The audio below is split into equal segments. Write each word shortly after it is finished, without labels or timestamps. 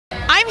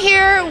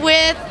here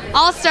with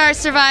All-Star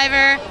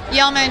Survivor,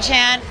 Yeoman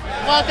Chan.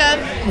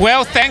 Welcome.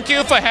 Well, thank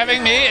you for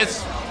having me.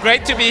 It's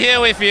great to be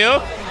here with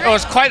you. It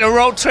was quite a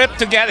road trip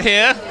to get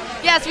here.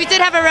 Yes, we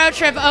did have a road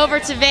trip over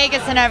to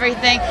Vegas and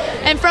everything.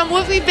 And from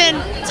what we've been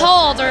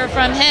told, or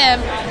from him,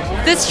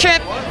 this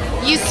trip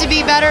used to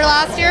be better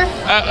last year?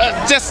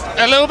 Just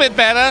a little bit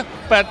better,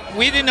 but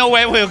we didn't know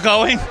where we were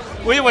going.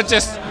 We were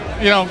just,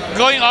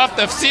 going off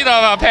the seat of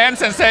our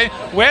pants and saying,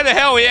 where the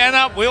hell we end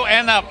up, we'll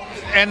end up.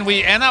 And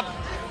we end up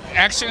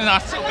actually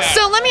not so bad.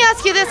 So let me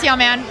ask you this, young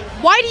man.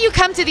 Why do you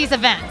come to these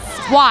events?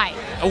 Why?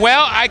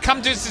 Well, I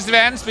come to these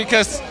events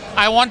because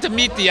I want to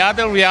meet the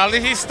other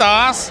reality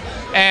stars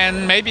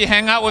and maybe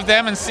hang out with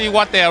them and see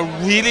what they're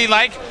really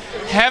like.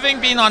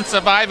 Having been on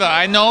Survivor,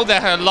 I know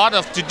there are a lot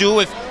to do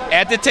with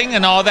editing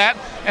and all that.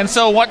 And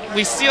so what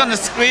we see on the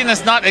screen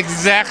is not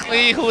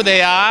exactly who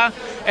they are.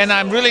 And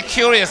I'm really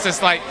curious.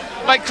 It's like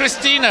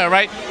Christina,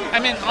 right? I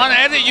mean, on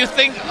edit you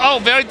think, oh,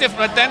 very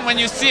different. But then when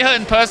you see her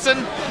in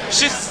person,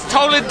 she's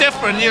totally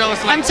different.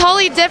 It's like, I'm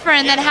totally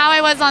different than how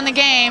I was on the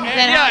game.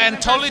 And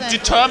totally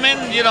determined.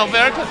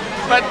 Very.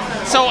 But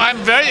so I'm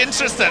very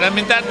interested. I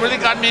mean, that really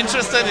got me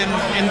interested in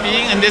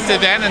being in this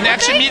event and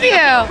actually meeting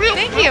a real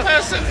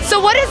person. So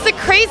what is the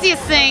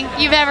craziest thing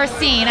you've ever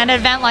seen at an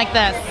event like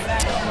this?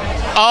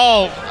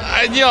 Oh,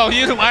 I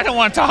don't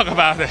want to talk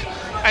about it.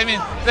 I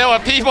mean, there were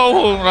people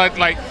who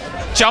like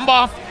jump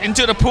off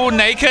into the pool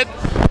naked.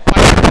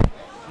 Like,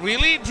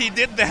 really? He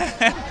did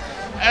that?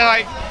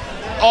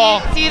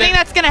 And do you think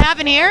that's going to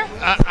happen here?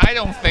 I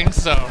don't think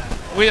so.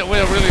 We're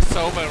really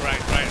sober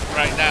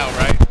right now,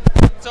 right?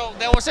 So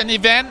there was an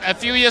event a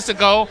few years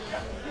ago.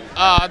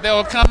 There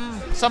will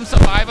come some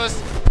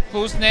survivors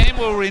whose name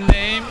will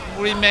remain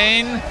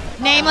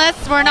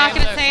nameless. We're not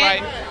going to say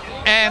right?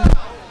 And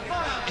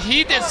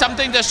he did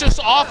something that's just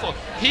awful.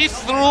 He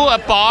threw a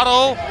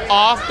bottle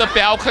off the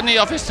balcony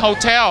of his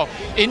hotel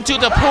into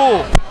the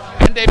pool,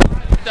 and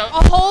a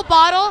whole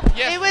bottle?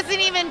 Yes. It wasn't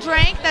even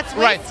drank. That's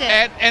wasted.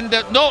 Right, and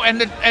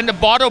the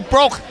bottle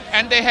broke,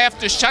 and they have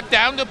to shut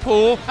down the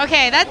pool.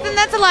 Okay,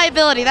 that's a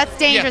liability. That's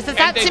dangerous.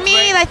 Yeah. To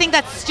me, I think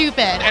that's stupid.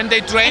 And they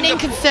drained and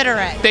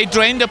inconsiderate. They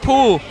drained the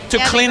pool to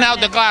clean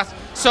out the glass.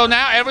 So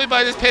now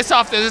everybody's pissed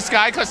off to this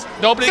guy because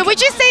nobody. So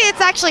would you say it's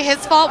actually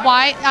his fault?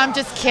 Why? I'm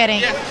just kidding.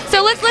 Yeah.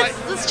 So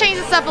let's change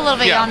this up a little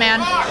bit, y'all,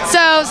 man.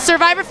 So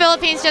Survivor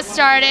Philippines just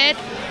started.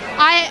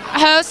 I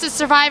host the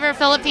Survivor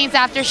Philippines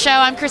after show.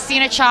 I'm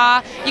Christina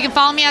Cha. You can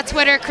follow me on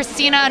Twitter,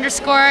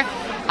 Christina_Cha.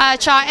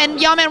 And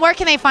y'all, man, where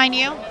can they find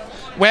you?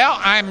 Well,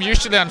 I'm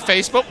usually on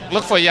Facebook.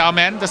 Look for Yao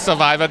Man, the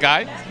Survivor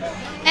guy.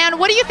 And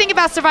what do you think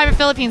about Survivor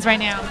Philippines right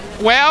now?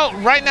 Well,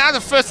 right now the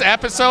first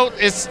episode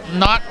is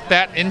not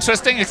that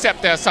interesting,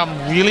 except there are some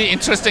really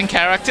interesting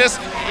characters.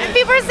 And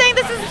people are saying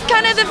this is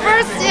kind of the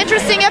first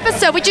interesting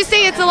episode. Would you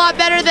say it's a lot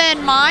better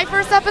than my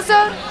first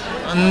episode?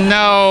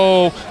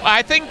 No,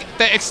 I think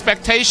the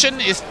expectation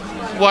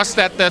was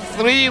that the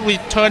 3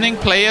 returning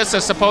players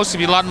are supposed to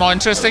be a lot more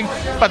interesting,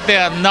 but they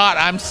are not.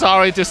 I'm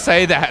sorry to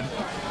say that.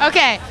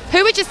 Okay,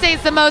 who would you say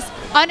is the most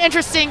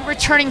uninteresting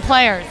returning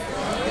players?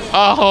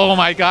 Oh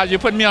my God, you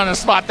put me on the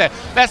spot there.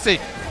 Let's see.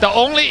 The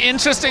only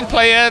interesting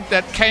player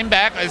that came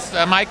back is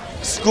Mike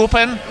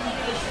Scoopin.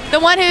 The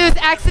one who's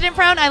accident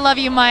prone? I love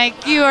you,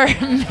 Mike. You are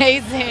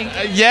amazing.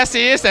 Yes,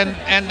 he is.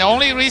 And the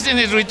only reason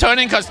he's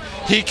returning because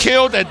he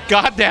killed a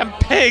goddamn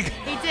pig.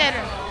 He did.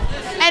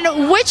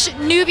 And which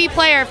newbie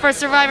player for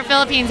Survivor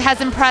Philippines has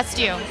impressed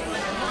you?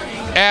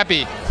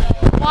 Abby.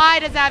 Why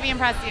does Abby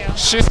impress you?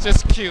 She's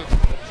just cute.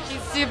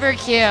 Super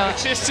cute.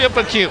 She's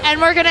super cute.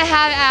 And we're going to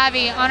have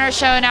Abby on our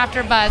show in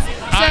AfterBuzz.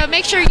 So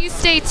make sure you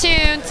stay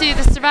tuned to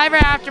the Survivor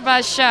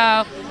AfterBuzz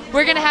show.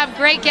 We're going to have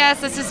great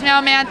guests. This is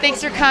Mel Man.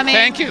 Thanks for coming.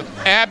 Thank you.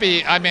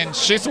 Abby, I mean,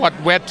 she's what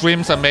wet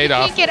dreams are made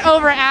of. You can't get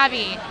over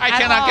Abby. I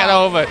cannot get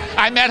over it.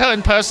 I met her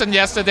in person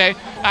yesterday.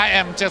 I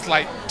am just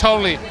like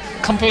totally,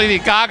 completely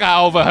gaga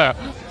over her.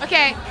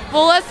 Okay,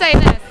 well, let's say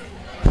this.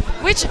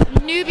 Which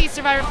newbie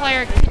Survivor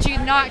player could you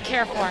not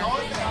care for?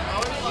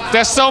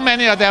 There's so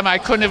many of them, I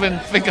couldn't even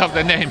think of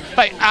the name.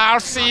 Like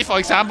RC, for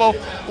example.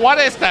 What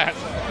is that?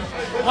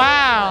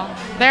 Wow.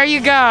 There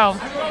you go.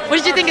 What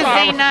did you think of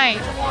Zane Knight?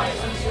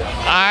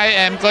 I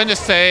am going to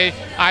say,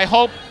 I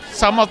hope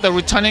some of the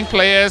returning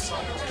players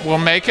will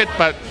make it,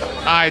 but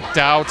I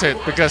doubt it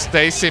because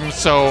they seem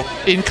so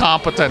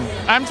incompetent.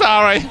 I'm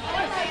sorry.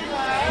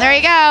 There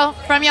you go.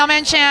 From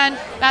Yeoman Chan,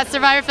 that's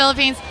Survivor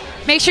Philippines.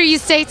 Make sure you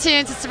stay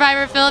tuned to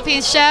Survivor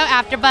Philippines show,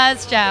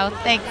 AfterBuzz show.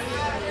 Thanks.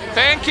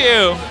 Thank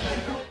you.